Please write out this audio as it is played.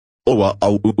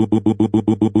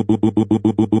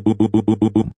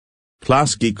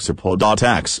Klasky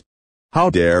CSUPO.EXE. How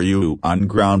dare you,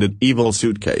 ungrounded evil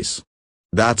suitcase.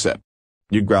 That's it.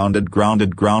 You grounded.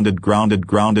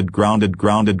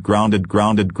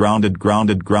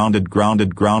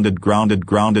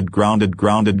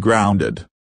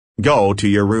 Go to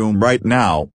your room right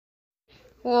now.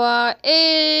 What?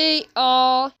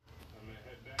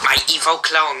 My evil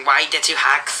clone, why did you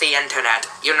hack the internet?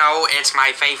 You know it's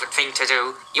my favorite thing to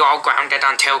do. You're all grounded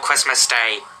until Christmas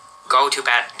Day. Go to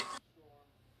bed.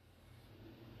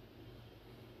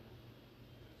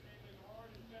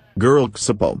 Girl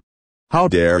CSUPO. How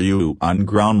dare you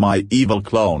unground my evil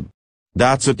clone.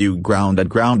 That's it, you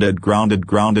grounded for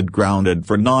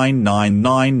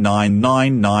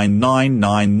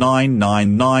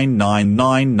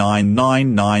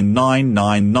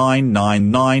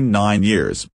 999999999999999999999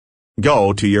 years.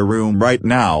 Go to your room right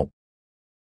now.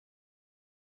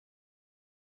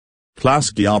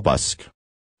 Klasky Opusc.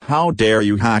 How dare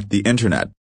you hack the internet.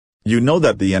 You know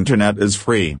that the internet is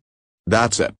free.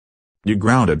 That's it. You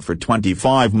grounded for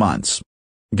 25 months.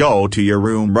 Go to your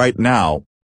room right now.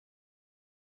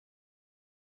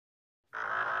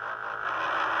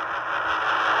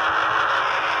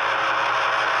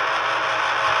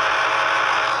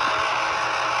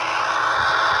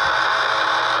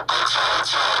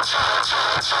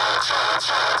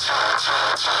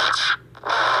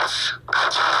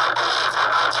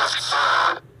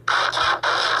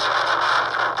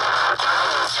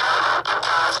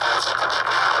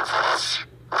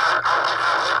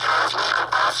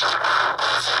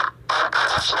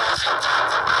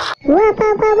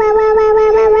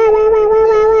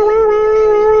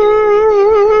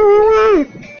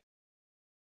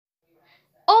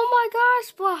 Oh my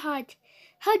gosh, Splaat!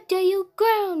 How dare you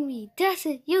ground me? That's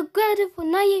it, you're grounded for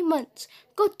 98 months.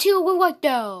 Go to your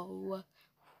window.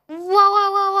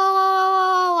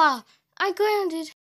 Wow. I'm grounded.